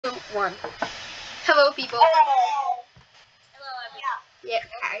1. Hello, people. Hello. Hello, Yeah.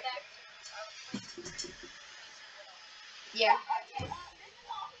 Hi. Yeah.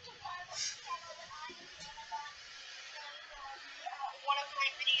 One of my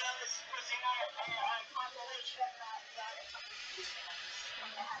videos was in a compilation.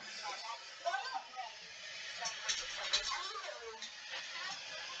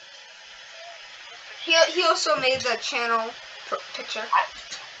 He also made the channel picture.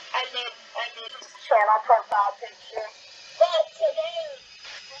 I made channel profile picture. But today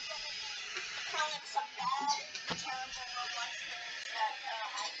we're gonna be telling some bad, terrible Roblox things that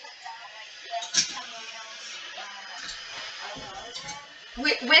I put down, like this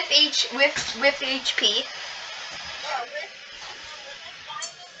With HP. Yeah, with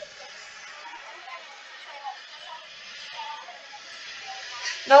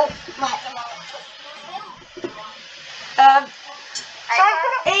No.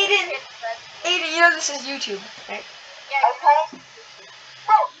 Aiden, you know this is YouTube, right? okay.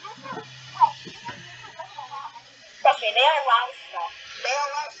 Trust me, they are loud stuff. They are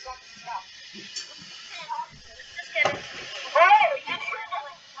loud stuff.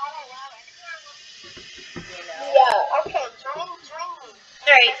 Yeah, okay, join me.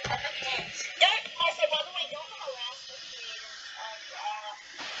 Alright. Also, by the way, don't harass the creators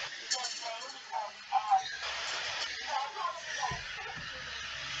of the thing.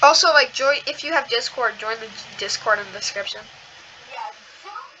 Also, like, join if you have Discord. Join the Discord in the description.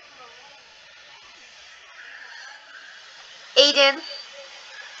 Aiden.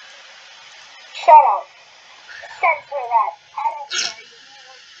 Shut up. Censor that. I don't care.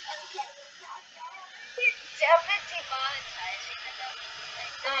 Definitely demonetizing the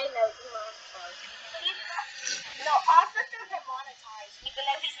I know, demonetized. No, Austin doesn't monetize, even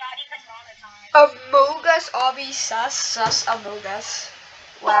though he's not even monetized. Among Us, obby sus Among Us.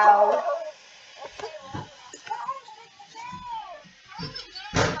 Wow.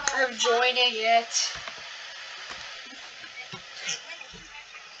 I'm joining it.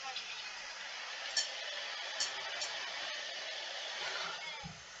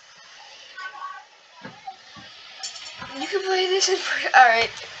 You can play this in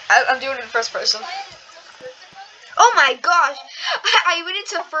alright. I'm doing it in first person. Oh my gosh! I went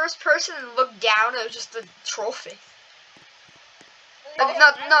into first person and looked down. It was just the troll face.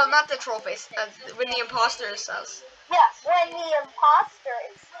 Not the troll face. When the imposter is sus. Yes, when the imposter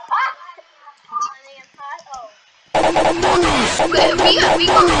is. We go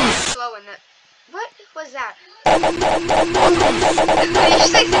really slow in it. What was that? Did you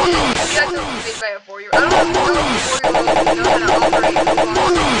say you got made by a 4-year-old? I don't know if a 4-year-old know how to operate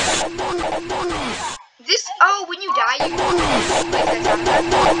Roblox. This when you die you like that sound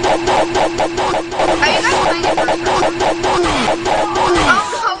effect. Are you guys playing it first person?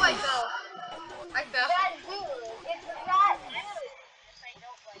 Oh no, I fell. It's not good. I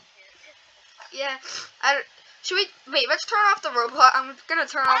don't like it. Yeah. Should we wait, let's turn off the Roblox. I'm gonna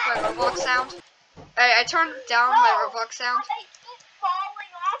turn off my Roblox sound. I turned down my Roblox sound. I keep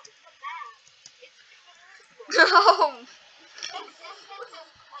falling off the map. No. Existence is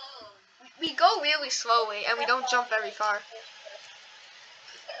pain. We go really slowly and we don't jump very far.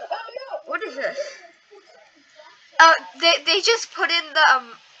 What is this? They just put in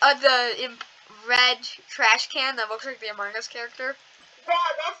the red trash can that looks like the Among Us character. Yeah,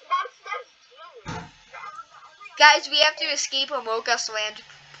 that's Guys, we have to escape Among Us land.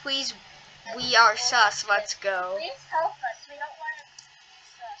 Please, we are sus. Let's go. Please help us. We don't want to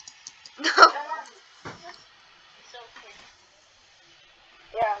be sus. No.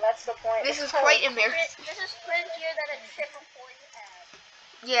 Yeah, that's the point. This is quite embarrassing. This is cringier than a triple point ad.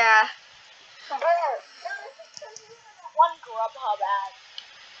 Yeah. One Grubhub ad.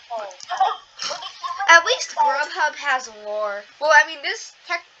 At least Grubhub has lore. Well, I mean,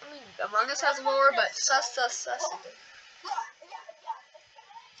 Among Us has lore, but sus.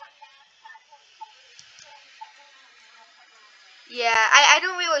 Yeah, I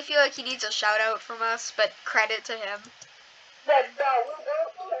don't really feel like he needs a shout out from us, but credit to him.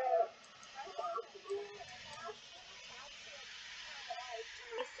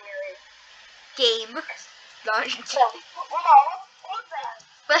 Game.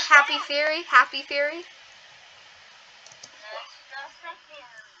 But happy theory.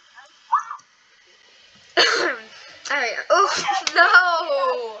 Alright. Oh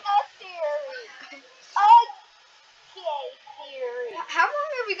no. How long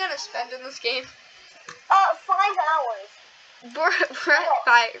are we gonna spend in this game? 5 hours.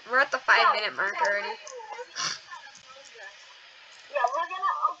 We're at the 5-minute mark already. Yeah, we're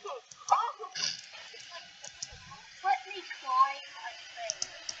gonna, okay. Let me climb a thing.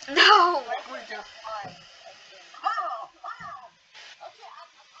 No. What is it on? Okay, I'm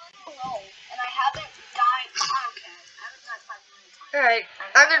alone, and I haven't died. Okay, I haven't died 5 million times. Alright,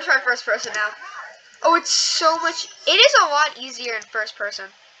 I'm gonna try first person now. Oh, it's so much. It is a lot easier in first person.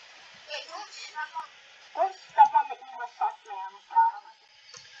 Don't step on the evil sus man.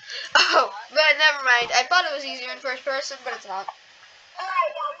 Oh, but never mind. I thought it was easier in first person, but it's not.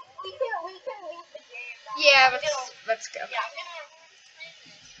 Alright, we can leave the game now. Yeah, let's go. Yeah,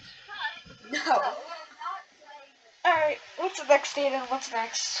 No. Alright, what's the next date and what's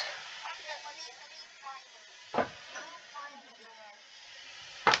next?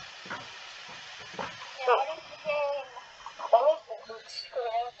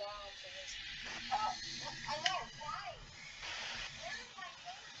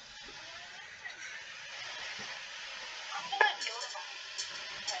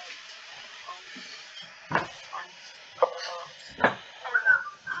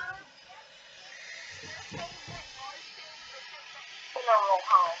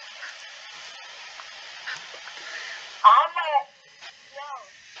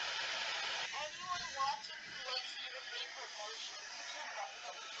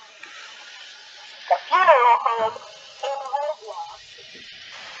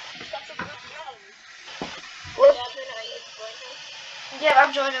 Yeah,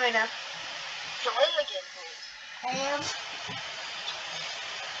 I'm joining right now. Join the game, please. I am.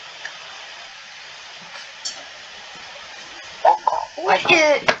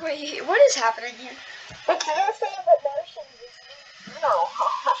 What is happening here? But do you say that motion is no?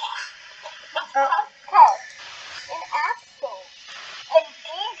 It's Oh. Cupcake and Axel and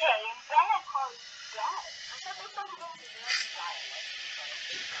DJ and Benatar's dead. I thought they said it was the next guy.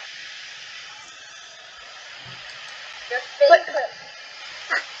 Your favorite.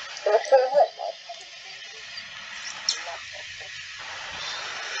 Your favorite.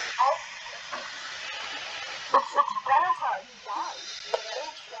 It's Benatar. He died.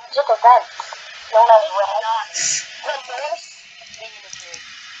 Tragic event known as Red. The nurse thing in the game.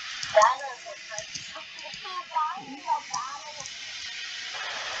 That is a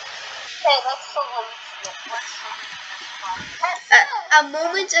Hey, let's salute you. Let's salute this A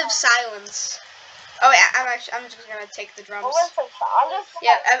moment of silence. Oh yeah, I'm just gonna take the drums.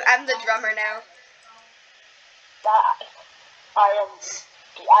 Yeah, I'm the drummer now. I am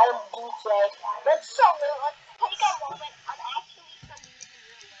DJ. Let's salute. Let's take a moment. I'm actually saluting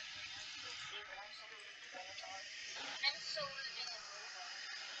you. I'm saluting a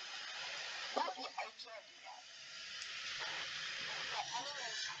robot. I can't do that.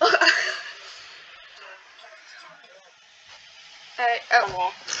 Alright,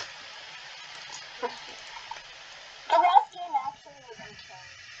 oh. The last game actually was okay.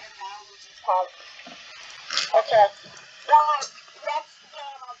 And now we just have. Okay. Next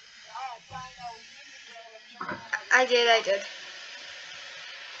game of Dino, I did.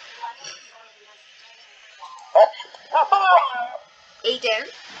 Aiden.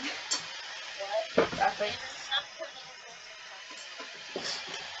 Exactly.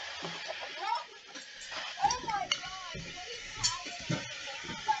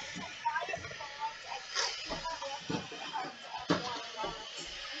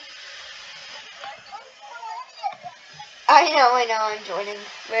 I know, I'm joining.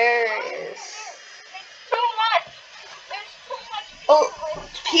 Where is... Oh,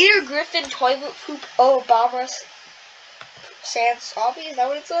 Peter Griffin toilet poop Obama sans hobby, is that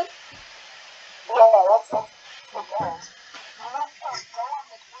what it said?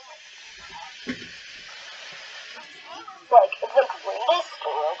 Like, the greatest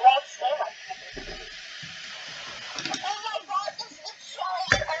Roblox game I've ever played. Oh my god, this is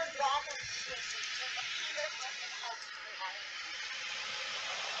Charlie and Robert Simpsons in the Peter Griffin house tonight.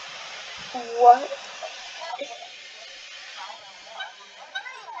 What?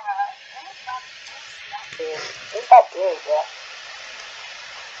 What's that doing, bro?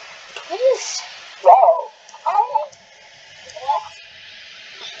 What is... Whoa.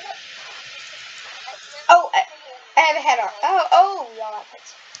 Oh, I have a head on. Oh, y'all.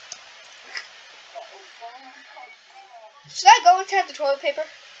 Should I go inside the toilet paper?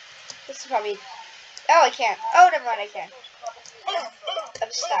 This is probably... Oh, I can't. Oh, never mind, I can.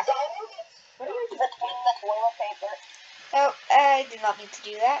 I'm stuck. What do I do? Between the toilet paper. Oh, I did not need to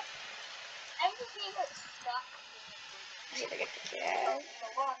do that. I'm just being stuck. Let's see if I can fix it.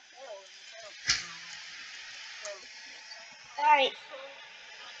 Alright.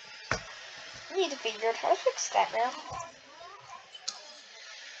 I need to figure out how to fix that now.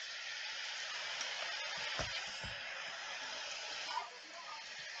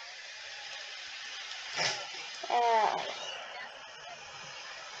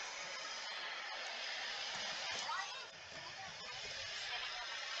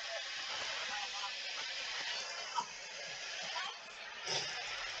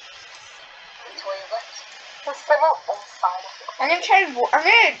 gonna try to. I'm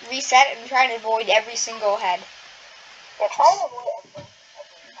gonna reset and try to avoid every single head. Yeah, try to avoid every time.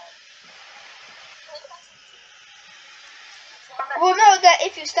 Well, no, that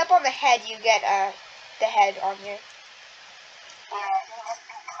if you step on the head, you get the head on you.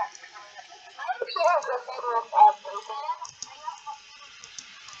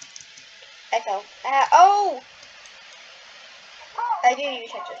 I fell. Oh! I didn't even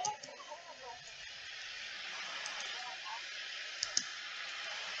touch it.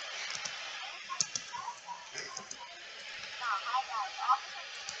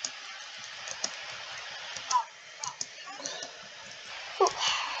 Ooh.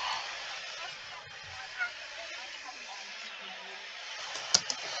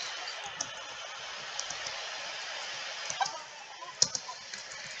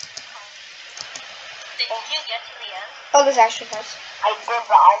 Did you get to the end? Oh, this actually hurts. I did,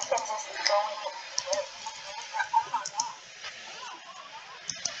 but I can just go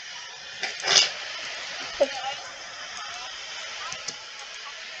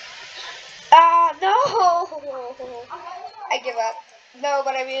No! I give up. No,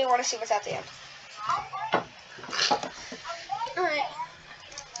 but I really want to see what's at the end. Alright.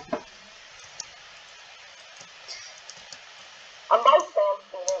 I'm by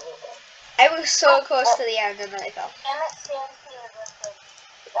standstill. I was so close to the end and then I fell. I'm at standstill.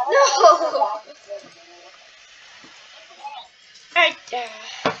 No! Alright.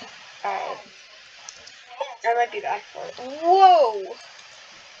 Alright. I might be back for it. Whoa!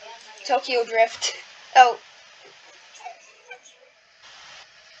 Tokyo Drift. Oh.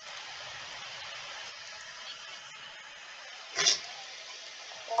 Dude,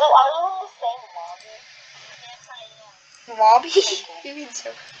 are you in the same lobby? Yes, I am. Lobby? You mean so?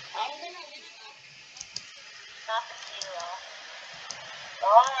 Not the zero.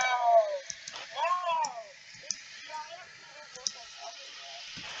 Oh! No!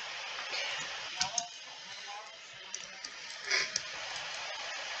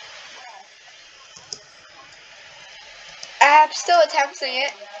 I'm still attempting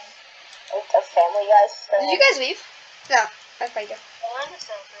it. It's a Family Guy's thing. Did you guys leave? No. That's my go. We're in the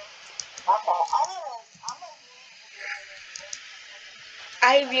same thing.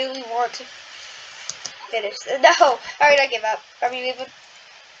 I really want to finish this. No! Alright, I give up. I mean, even.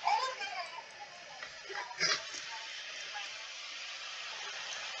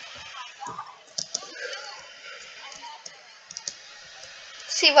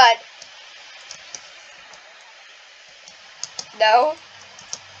 See what? No.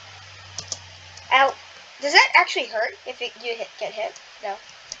 Ow. Does that actually hurt if you get hit? No. I'm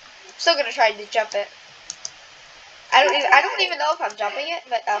still gonna try to jump it. I don't even know if I'm jumping it,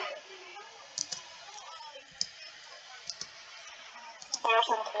 but oh. Here's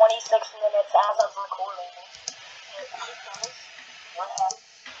in 26 minutes as of recording.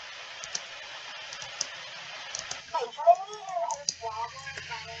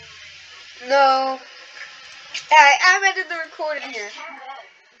 No. I'm ending the recording here.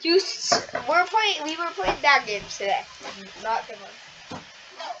 We were playing bad games today. Not good ones.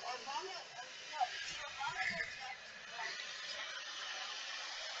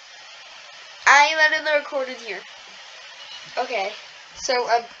 I am ending the recording here. Okay. So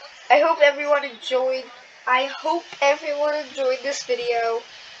I hope everyone enjoyed. I hope everyone enjoyed this video.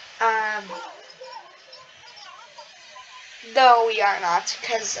 No, we are not,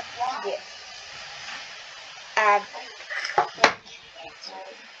 because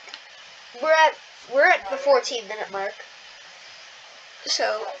we're at the 14-minute mark.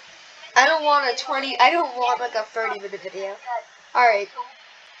 So I don't want like a 30-minute video. Alright.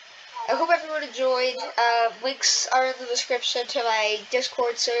 I hope everyone enjoyed. Links are in the description to my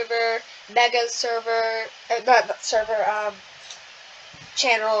Discord server, Mega's server, not server,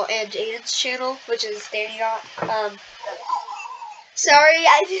 channel, and Aiden's channel, which is Danidot. Sorry,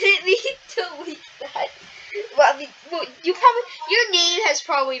 I didn't mean to leak that. Well, I mean, your name has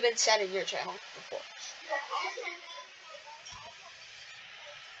probably been said in your channel before.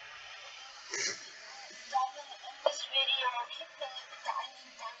 This video,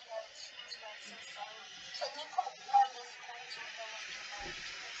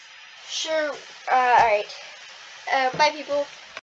 Sure. Alright. Bye, people.